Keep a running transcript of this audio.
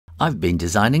I've been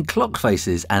designing clock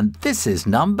faces and this is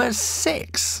number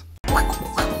 6. Hey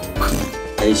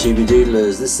Shooby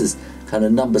Doodlers, this is kind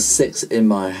of number 6 in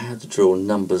my how to draw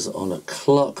numbers on a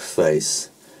clock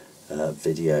face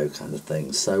video kind of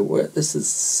thing. So this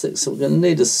is 6, so we're going to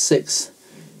need a 6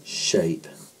 shape,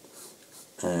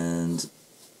 and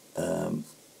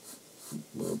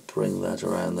we'll bring that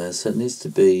around there. So it needs to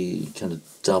be kind of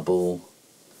double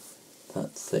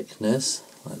that thickness,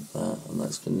 like that, and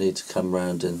that's going to need to come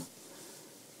round in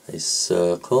a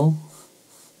circle.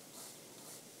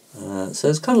 So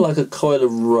it's kind of like a coil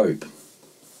of rope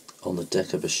on the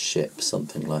deck of a ship,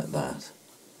 something like that.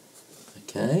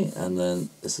 Okay, and then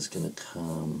this is going to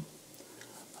come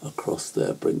across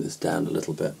there, bring this down a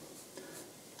little bit,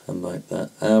 and like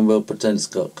that. And we'll pretend it's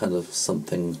got kind of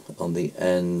something on the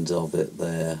end of it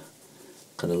there,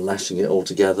 kind of lashing it all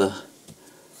together.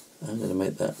 I'm going to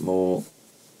make that more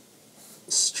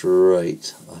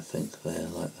straight, I think, there,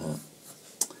 like that.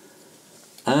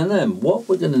 And then what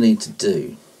we're going to need to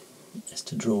do is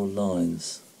to draw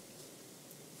lines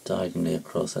diagonally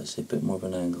across, actually a bit more of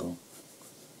an angle,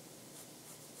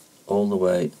 all the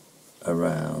way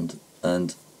around.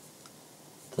 And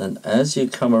then as you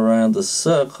come around the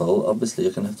circle, obviously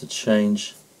you're going to have to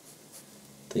change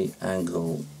the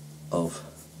angle of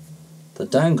the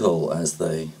dangle, as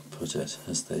they put it,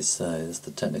 as they say. That's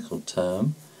the technical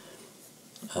term.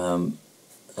 And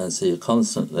so you're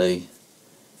constantly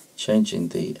changing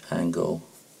the angle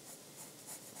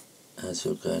as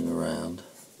you're going around.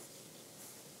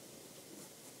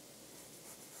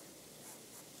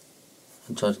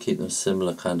 And try to keep them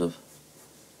similar kind of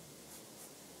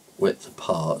width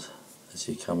apart as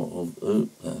you come all,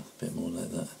 a bit more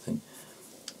like that, I think.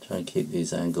 Try and keep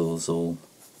these angles all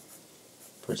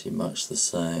pretty much the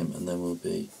same, and then we'll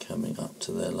be coming up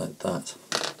to there like that.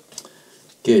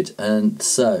 Good, and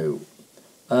so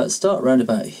start around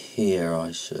about here,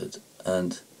 I should.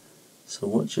 And so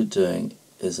what you're doing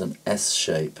is an S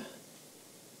shape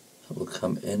that will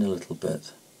come in a little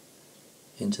bit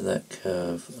into that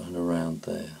curve and around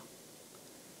there.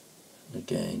 And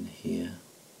again here.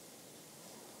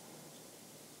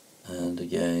 And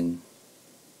again.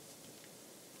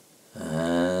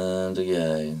 And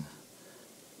again.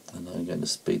 And I'm going to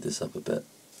speed this up a bit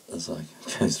as I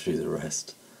go through the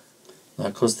rest. Now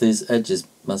of course these edges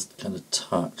must kind of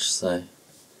touch, so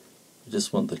we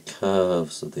just want the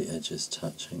curves of the edges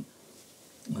touching.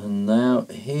 And now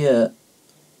here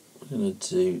what we're going to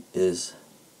do is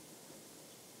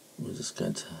we're just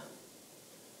going to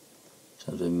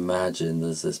kind of imagine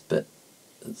there's this bit,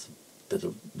 it's a bit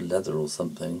of leather or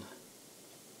something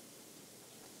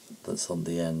that's on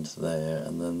the end there,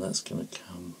 and then that's going to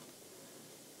come,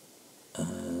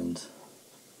 and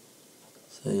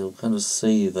so you'll kind of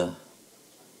see the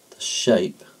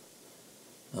shape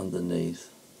underneath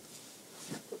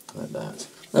like that.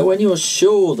 Now when you're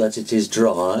sure that it is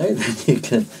dry, then you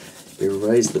can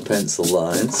erase the pencil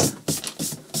lines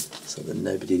so that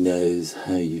nobody knows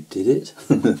how you did it.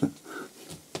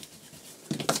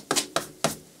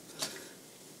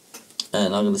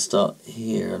 And I'm going to start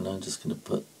here, and I'm just going to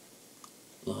put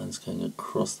lines going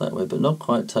across that way, but not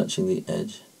quite touching the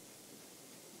edge.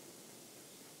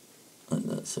 Like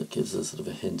that, so it gives us sort of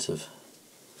a hint of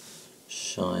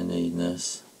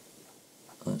shininess,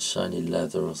 like shiny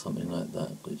leather or something like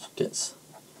that, which gets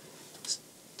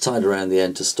tied around the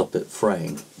end to stop it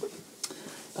fraying.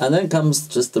 And then comes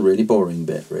just the really boring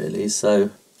bit, really.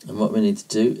 So, and what we need to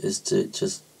do is to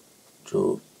just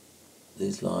draw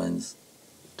these lines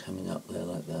coming up there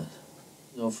like that,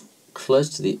 off close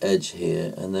to the edge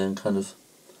here, and then kind of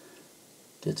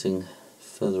getting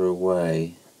further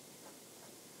away,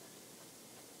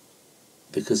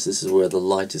 because this is where the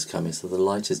light is coming, so the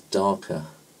light is darker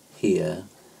here,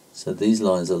 so these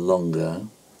lines are longer,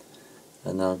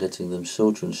 and now getting them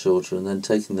shorter and shorter, and then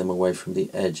taking them away from the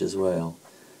edge as well.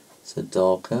 So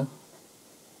darker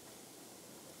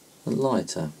and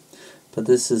lighter. But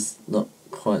this is not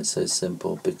quite so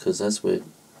simple, because as we're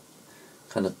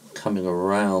kind of coming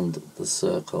around the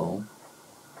circle,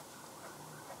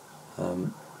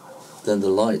 then the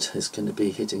light is going to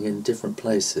be hitting in different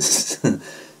places.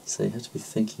 So you have to be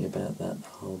thinking about that the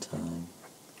whole time.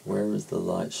 Where is the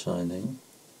light shining?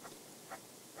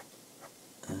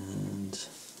 And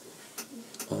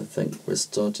I think we're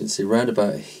starting to see round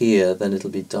about here, then it'll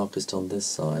be darkest on this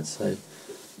side, so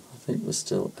I think we're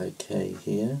still okay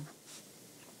here.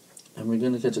 And we're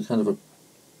going to get a kind of a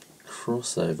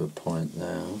crossover point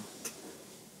now,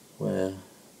 where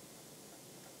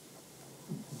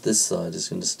this side is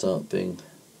going to start being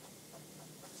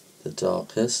the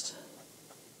darkest,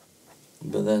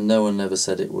 but then no one ever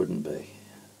said it wouldn't be.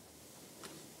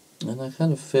 And I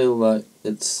kind of feel like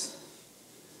it's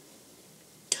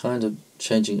kind of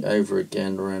changing over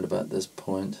again around about this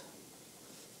point.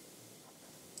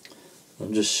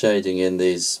 I'm just shading in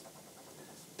these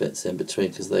bits in between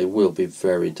because they will be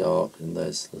very dark in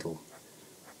those little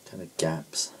kind of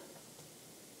gaps.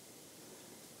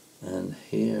 And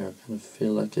here I kind of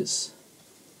feel like it's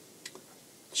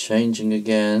changing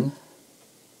again.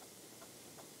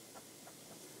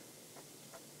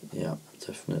 Yeah,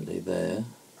 definitely there.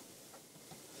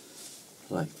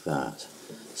 Like that.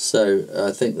 So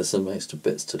I think there's some extra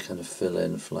bits to kind of fill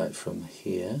in, like from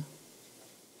here.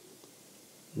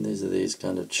 And these are these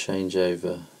kind of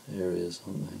changeover areas,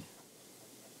 aren't they?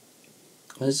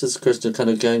 And it's just a question of kind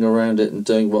of going around it and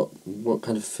doing what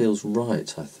kind of feels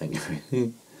right, I think,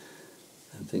 really.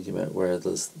 And thinking about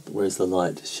where's the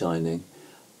light shining.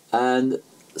 And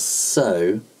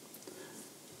so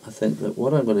I think that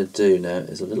what I'm going to do now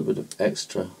is a little bit of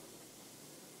extra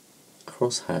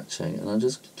cross hatching, and I'm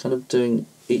just kind of doing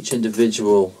each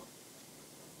individual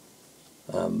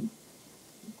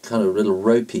kind of little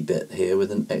ropey bit here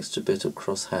with an extra bit of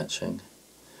cross hatching.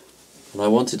 And I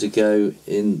wanted to go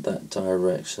in that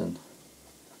direction,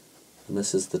 and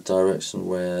this is the direction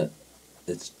where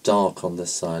it's dark on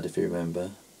this side, if you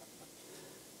remember.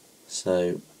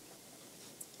 So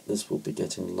this will be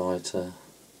getting lighter.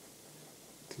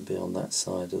 It'll be on that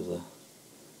side of the.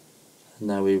 And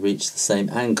now we reach the same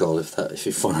angle, if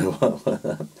you follow up with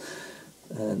that.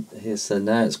 And here, so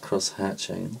now it's cross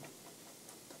hatching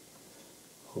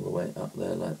all the way up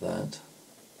there like that.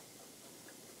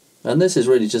 And this is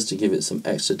really just to give it some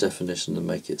extra definition and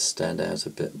make it stand out a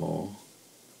bit more.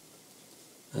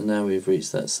 And now we've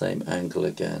reached that same angle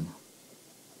again.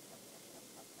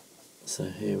 So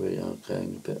here we are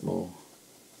going a bit more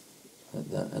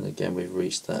like that, and again we've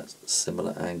reached that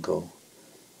similar angle.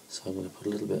 So I'm going to put a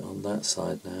little bit on that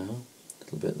side now, a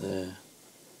little bit there,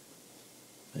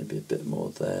 maybe a bit more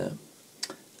there.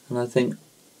 And I think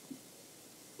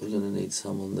we're going to need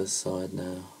some on this side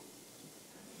now.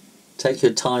 Take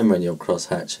your time when you're cross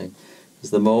hatching,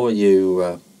 because the more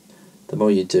you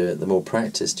do it, the more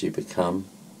practiced you become,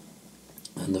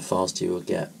 and the faster you will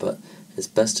get. But it's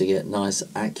best to get nice,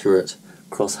 accurate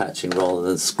cross hatching rather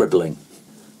than scribbling.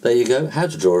 There you go, how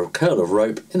to draw a curl of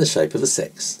rope in the shape of a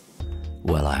 6.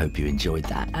 Well, I hope you enjoyed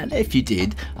that, and if you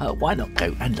did, why not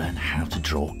go and learn how to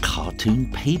draw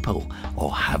cartoon people,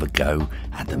 or have a go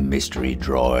at the mystery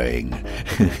drawing.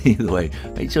 Either way,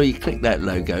 make sure you click that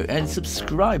logo and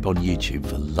subscribe on YouTube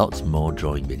for lots more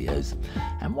drawing videos.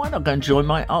 And why not go and join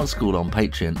my art school on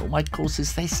Patreon? All my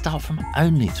courses, they start from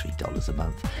only $3 a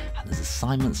month, and there's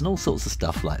assignments and all sorts of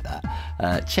stuff like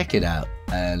that. Check it out,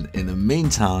 and in the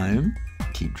meantime,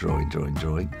 keep drawing, drawing,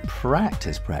 drawing.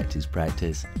 Practice, practice,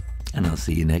 practice. And I'll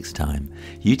see you next time.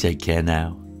 You take care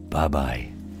now.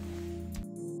 Bye-bye.